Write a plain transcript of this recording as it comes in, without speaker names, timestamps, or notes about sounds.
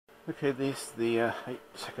Okay, this the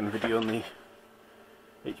 8-second video on the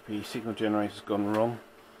HP signal generator has gone wrong.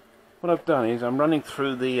 What I've done is I'm running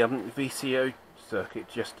through the VCO circuit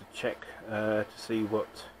just to check to see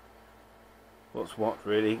what's what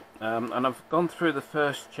really, and I've gone through the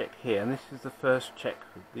first check here, and this is the first check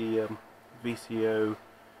of the VCO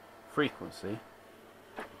frequency.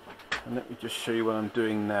 And let me just show you what I'm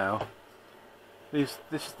doing now. This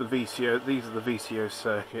is the VCO. These are the VCO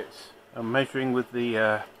circuits. I'm measuring with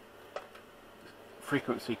the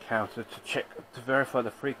frequency counter to verify the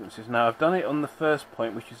frequencies. Now I've done it on the first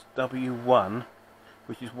point, which is W1,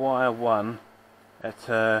 which is wire 1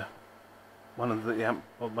 at one of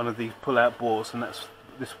these pull-out boards, and that's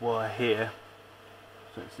this wire here.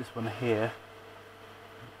 So it's this one here.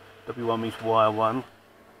 W1 means wire 1.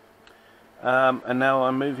 And now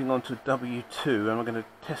I'm moving on to W2, and I'm going to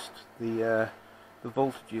test the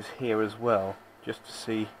voltages here as well, just to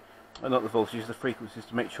see, not the voltages, the frequencies,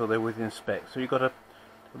 to make sure they're within spec. So you've got a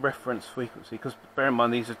reference frequency, because bear in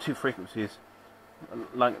mind these are two frequencies,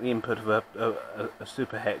 like the input of a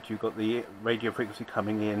super het. You've got the radio frequency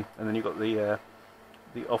coming in, and then you've got the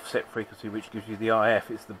offset frequency, which gives you the IF.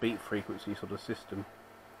 It's the beat frequency sort of system.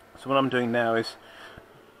 So what I'm doing now is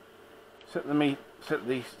set the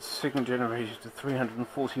signal generator to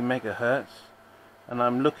 340 megahertz, and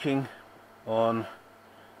I'm looking on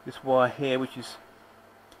this wire here, which is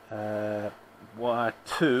wire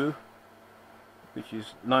 2, which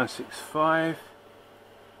is 965.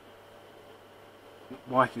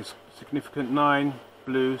 White is significant 9,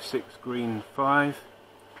 blue 6, green 5.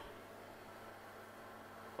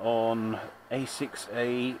 On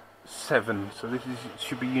A6A7, so this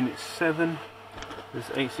should be unit 7. There's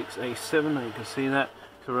A6A7, and you can see that,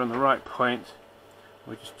 so we're on the right point.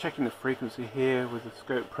 We're just checking the frequency here with the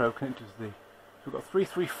scope probe connected to the. So we've got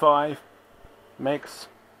 335 megs,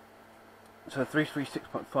 so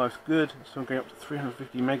 336.5 is good. So I'm going up to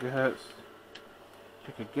 350 megahertz.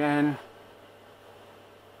 Check again.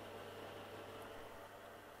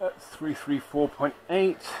 That's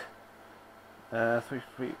 334.8.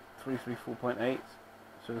 334.8.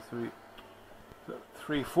 So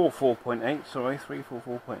 344.8, sorry,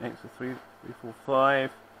 344.8, so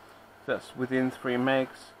 345, that's within 3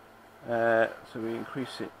 megs, so we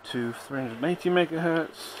increase it to 380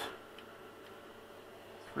 megahertz,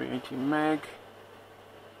 380 meg,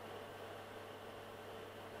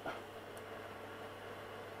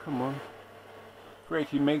 come on,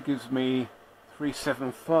 380 meg gives me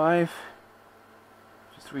 375,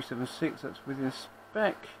 which is 376, that's within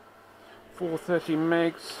spec, 430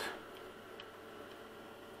 megs,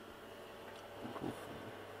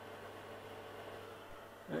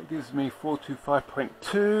 that gives me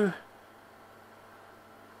 425.2,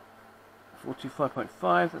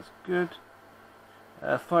 425.5, that's good.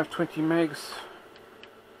 520 megs,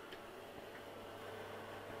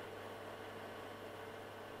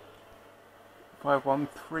 .5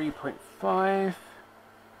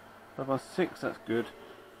 516, that's good.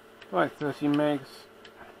 530 megs,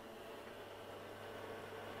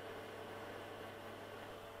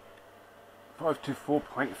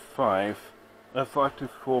 524.5,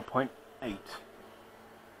 524.8,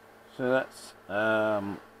 so that's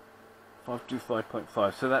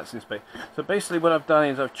 525.5, so that's in spec. So basically what I've done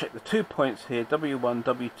is I've checked the 2 points here, W1,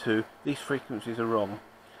 W2, these frequencies are wrong.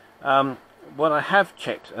 What I have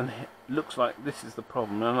checked, and it looks like this is the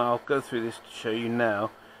problem, and I'll go through this to show you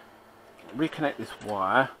now. Reconnect this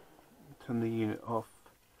wire, turn the unit off,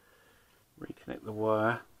 reconnect the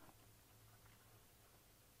wire.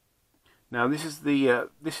 Now this is the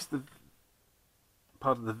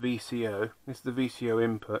part of the VCO. This is the VCO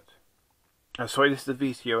input. Sorry, this is the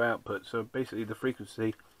VCO output. So basically the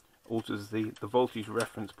frequency alters the voltage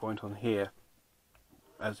reference point on here,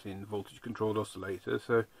 as in voltage controlled oscillator.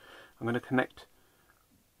 So I'm going to connect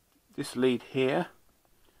this lead here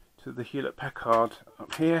to the Hewlett Packard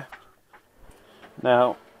up here.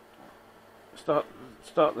 Now start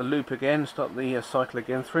the loop again, start the cycle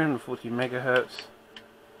again, 340 megahertz,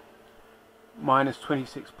 minus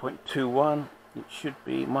 26.21, it should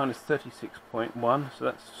be minus 36.1, so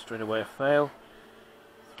that's straight away a fail.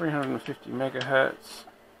 350 megahertz,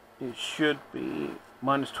 it should be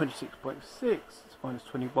minus 26.6, it's minus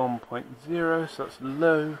 21.0, so that's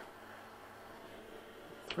low.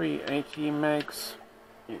 380 megs,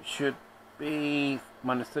 it should be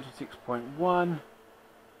minus 36.1,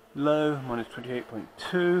 low, minus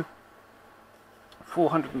 28.2.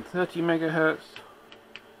 430 megahertz,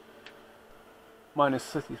 minus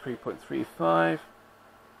 33.35,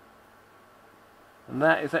 and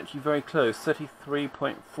that is actually very close,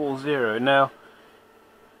 33.40. Now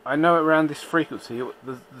I know around this frequency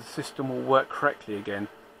the system will work correctly again.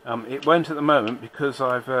 It won't at the moment because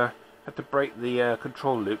I've had to break the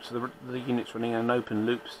control loop, so the unit's running an open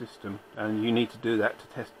loop system, and you need to do that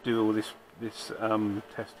to do all this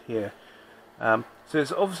test here. So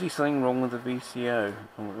there's obviously something wrong with the VCO.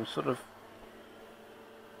 I'm sort of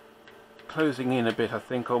closing in a bit, I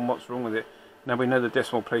think, on what's wrong with it. Now we know the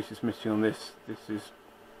decimal place is missing on this.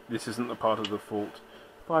 This isn't the part of the fault.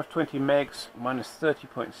 520 megs minus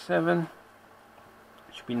 30.7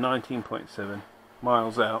 should be 19.7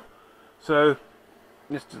 miles out. So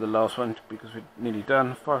let's do the last one because we're nearly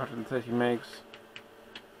done. 530 megs.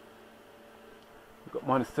 We've got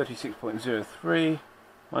minus 36.03,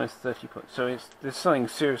 minus 30. So there's something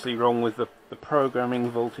seriously wrong with the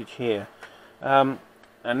programming voltage here.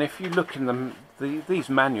 And if you look in these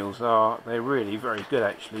manuals they're really very good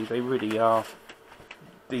actually. They really are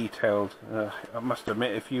detailed. I must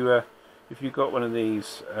admit, if you got one of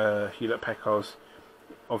these Hewlett-Packards,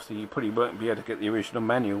 obviously you probably won't be able to get the original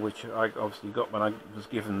manual, which I obviously got when I was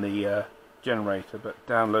given the generator. But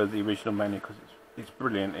download the original manual because it's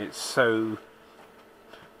brilliant. It's so,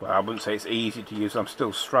 well, I wouldn't say it's easy to use. I'm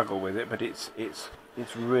still struggle with it, but it's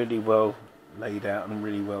really well laid out and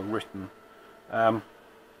really well written.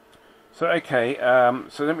 So okay,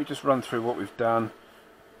 so let me just run through what we've done.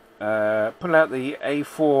 Pull out the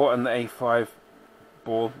A4 and the A5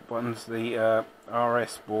 board. One's the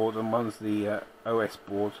RS board and one's the OS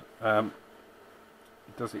board. It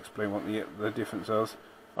does explain what the difference is.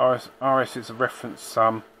 RS is the reference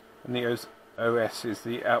sum and the OS is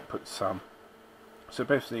the output sum. So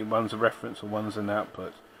basically one's a reference and one's an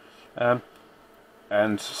output.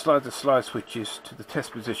 And slide the slide switches to the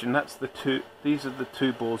test position. That's the two. These are the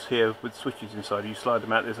two boards here with switches inside. You slide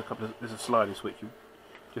them out. There's a slider switch. You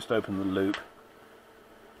just open the loop.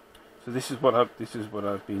 So this is what I've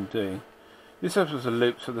been doing. This opens a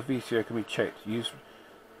loop so the VCO can be checked. Use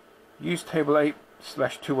table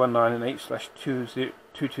 8/219 and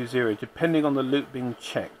 8/220 depending on the loop being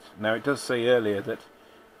checked. Now it does say earlier that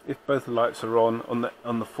if both the lights are on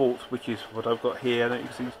the fault, which is what I've got here, and you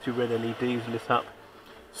can see these two red LEDs lit up.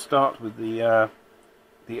 Start with the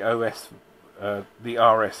OS, the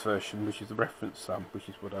RS version, which is the reference sum, which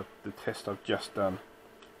is the test I've just done,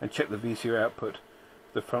 and check the VCO output,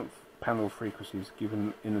 the front panel frequencies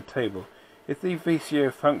given in the table. If the VCO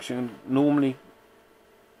functions normally,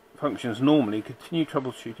 continue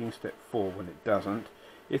troubleshooting step 4 when it doesn't.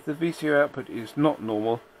 If the VCO output is not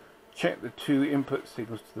normal, check the two input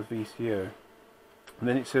signals to the VCO. And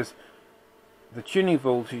then it says the tuning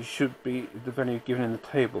voltage should be the value given in the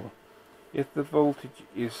table. If the voltage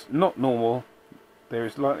is not normal, there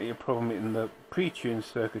is likely a problem in the pre-tuned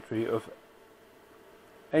circuitry of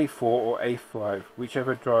A4 or A5,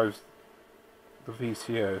 whichever drives the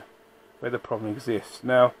VCO, where the problem exists.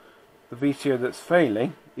 Now, the VCO that's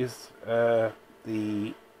failing is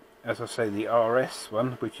as I say, the RS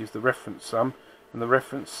one, which is the reference sum, and the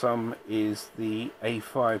reference sum is the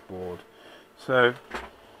A5 board. So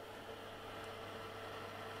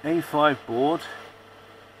A5 board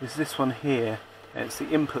is this one here, and it's the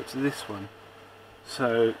input to this one.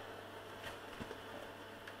 So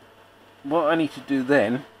what I need to do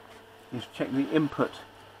then is check the input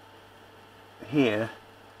here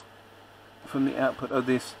from the output of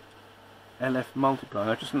this LF multiplier.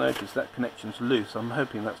 I just noticed that connection's loose. I'm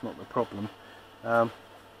hoping that's not the problem.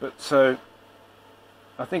 But so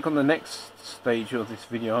I think on the next stage of this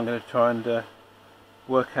video I'm going to try and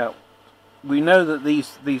work out. We know that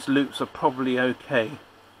these loops are probably okay.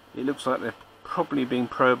 It looks like they're probably being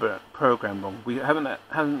programmed wrong. We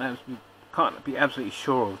can't be absolutely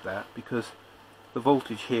sure of that because the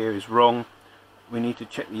voltage here is wrong. We need to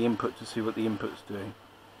check the input to see what the input's doing.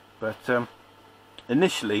 But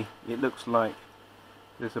initially it looks like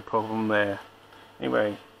there's a problem there.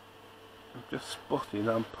 Anyway, I've just spotted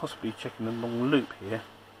I'm possibly checking the wrong loop here.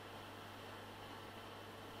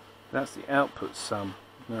 That's the output sum.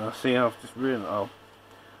 Now see, I've just realised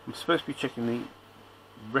I'm supposed to be checking the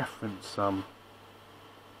reference sum.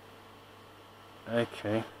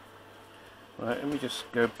 Okay, right, let me just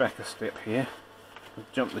go back a step here. I'll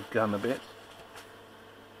jump the gun a bit.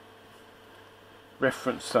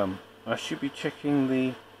 Reference sum. I should be checking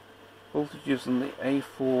the voltages on the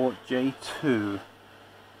A4J2.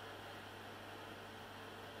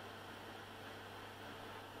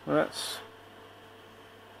 Well, that's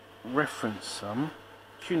reference sum,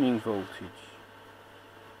 tuning voltage.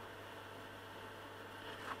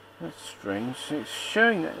 That's strange. It's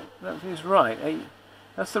showing that is right.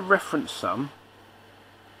 That's the reference sum.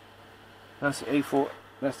 That's the A4.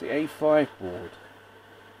 That's the A5 board.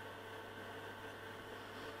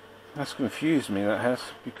 That's confused me. That has,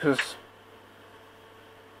 because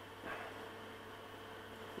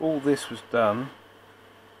all this was done,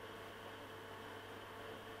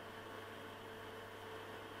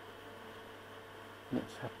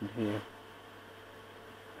 what's happened here?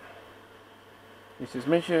 It says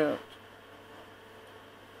measure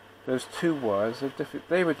those two wires.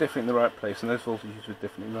 They were definitely in the right place, and those voltages were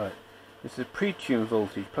definitely right. This is pre-tuned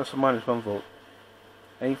voltage, plus or minus 1 volt.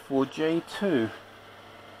 A4J2.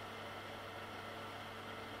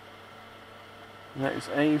 And that is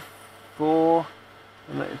A4,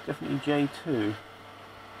 and that is definitely J2.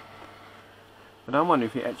 But I'm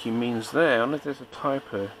wondering if it actually means there. I wonder if there's a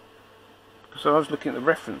typo. So I was looking at the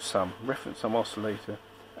reference sum oscillator.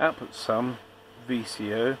 Output sum,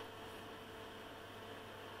 VCO.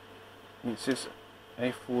 It says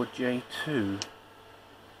A4J2.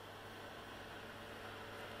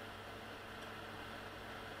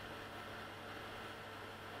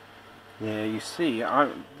 Yeah, you see,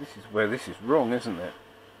 this is where this is wrong, isn't it?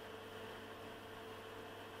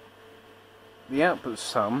 The output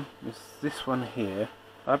sum is this one here.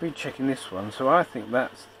 I've been checking this one, so I think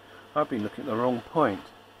I've been looking at the wrong point.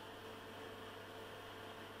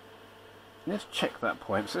 Let's check that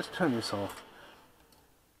point. So let's turn this off.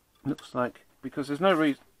 Looks like, because there's no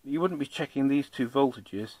reason you wouldn't be checking these two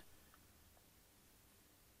voltages.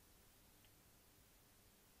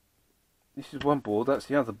 This is one board, that's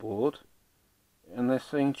the other board, and they're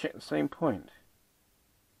saying check the same point.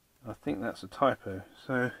 I think that's a typo,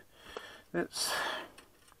 so let's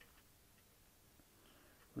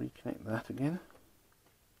reconnect that again.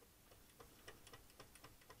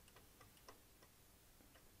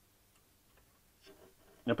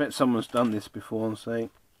 I bet someone's done this before and say,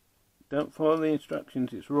 don't follow the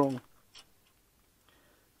instructions, it's wrong.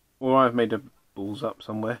 Or I've made a balls up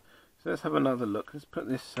somewhere. So let's have another look. Let's put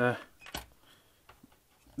this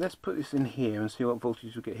in here and see what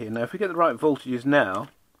voltage we get here. Now if we get the right voltages now,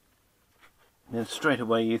 then straight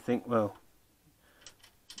away you think, well,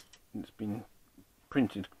 it's been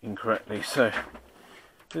printed incorrectly. So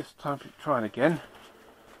let's try it again.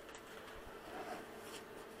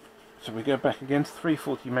 So we go back again to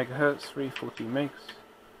 340 megahertz, 340 megs.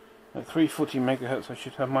 At 340 megahertz I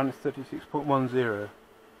should have minus 36.10.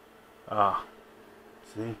 Ah,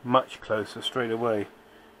 see, much closer straight away.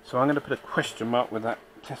 So I'm going to put a question mark with that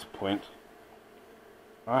test point.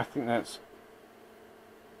 I think that's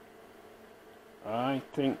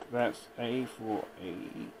A4A2.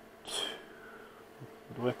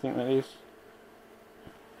 What do I think that is?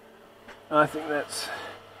 I think that's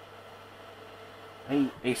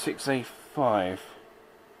A6A5.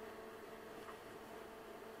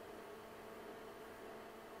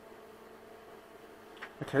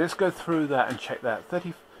 Okay, let's go through that and check that.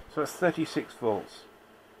 So that's 36 volts.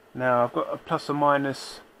 Now I've got a plus or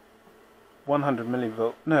minus 100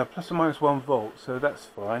 millivolt. No, plus or minus 1 volt, so that's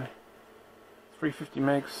fine. 350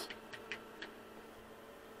 megs,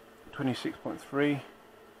 26.3.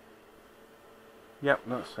 Yep,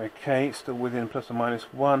 that's okay. It's still within plus or minus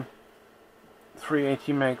 1.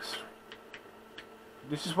 380 megs.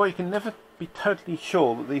 This is why you can never be totally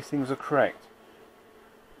sure that these things are correct.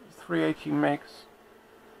 380 megs.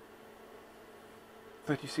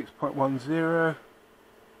 36.10.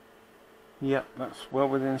 Yep, that's well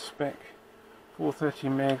within spec. 430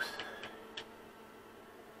 megs.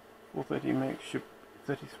 430 megs should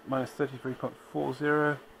 30 minus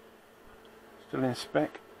 33.40. Still in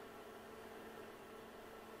spec.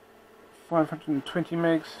 520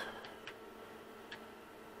 megs.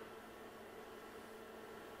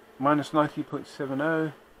 Minus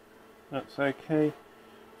 90.70. That's okay.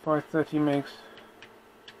 530 megs.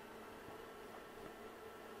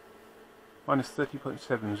 Minus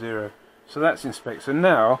 30.70. So that's in spec. So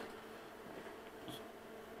now,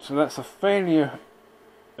 so that's a failure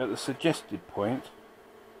at the suggested point.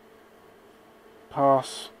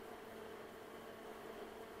 Pass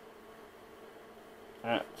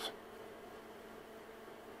at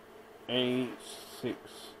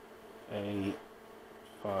A6A5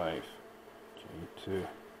 J2,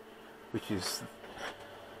 which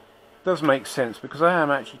does make sense because I am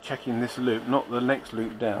actually checking this loop, not the next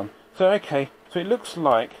loop down. So okay, so it looks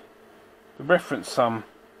like the reference sum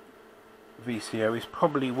VCO is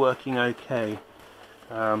probably working okay,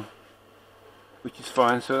 which is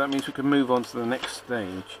fine. So that means we can move on to the next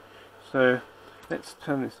stage. So let's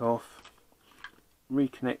turn this off,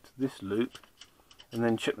 reconnect this loop, and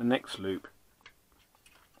then check the next loop.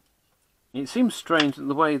 It seems strange that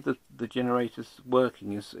the way the generator's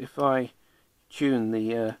working is if I tune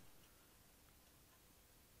the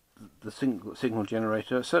signal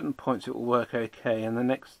generator, at certain points it will work okay, and the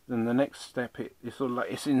next step it's sort of like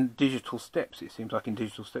it's in digital steps. It seems like in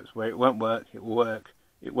digital steps where it won't work, it will work,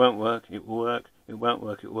 it won't work, it will work, it won't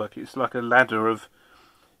work, it'll work. It's like a ladder of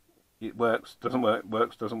it works, doesn't work,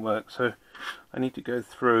 works, doesn't work. So I need to go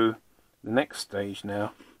through the next stage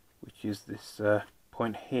now, which is this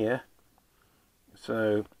point here.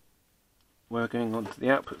 So we're going on to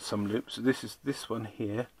the output sum loop. So this is this one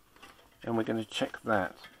here, and we're going to check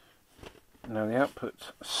that. Now the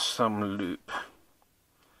output sum loop.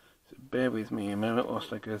 So bear with me a moment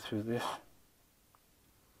whilst I go through this.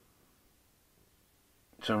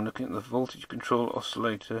 So I'm looking at the voltage control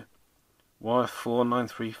oscillator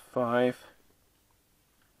Y4935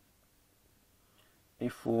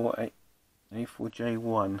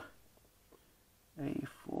 A4J1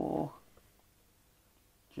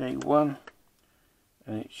 A4J1,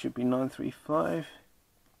 and it should be 935.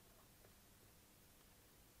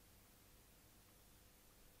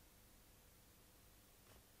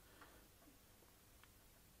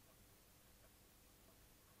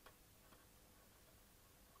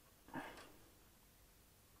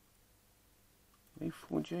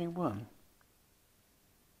 A4J1.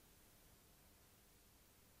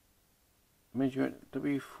 Measure at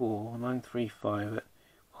W4935 at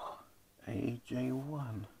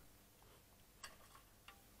AJ1.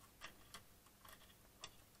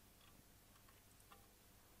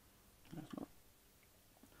 That's not.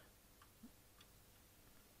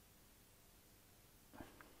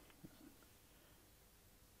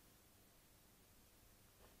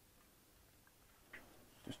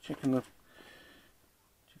 Just checking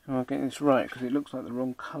I'm getting this right, because it looks like the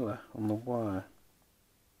wrong colour on the wire.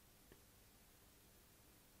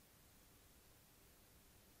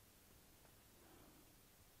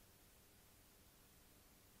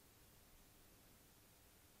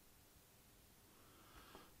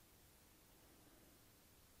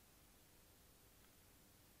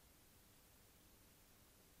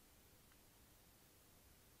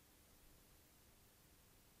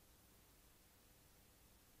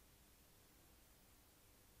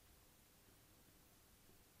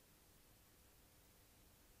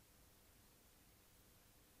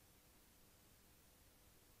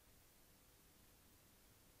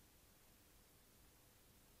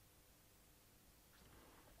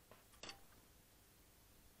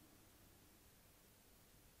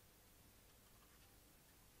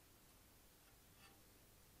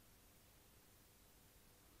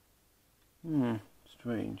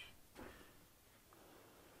 Strange.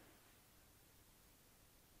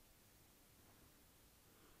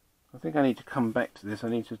 I think I need to come back to this. I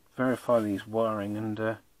need to verify these wiring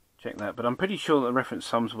and check that, but I'm pretty sure the reference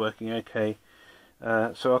sum's working okay.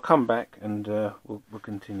 So I'll come back and we'll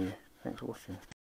continue. Thanks for watching.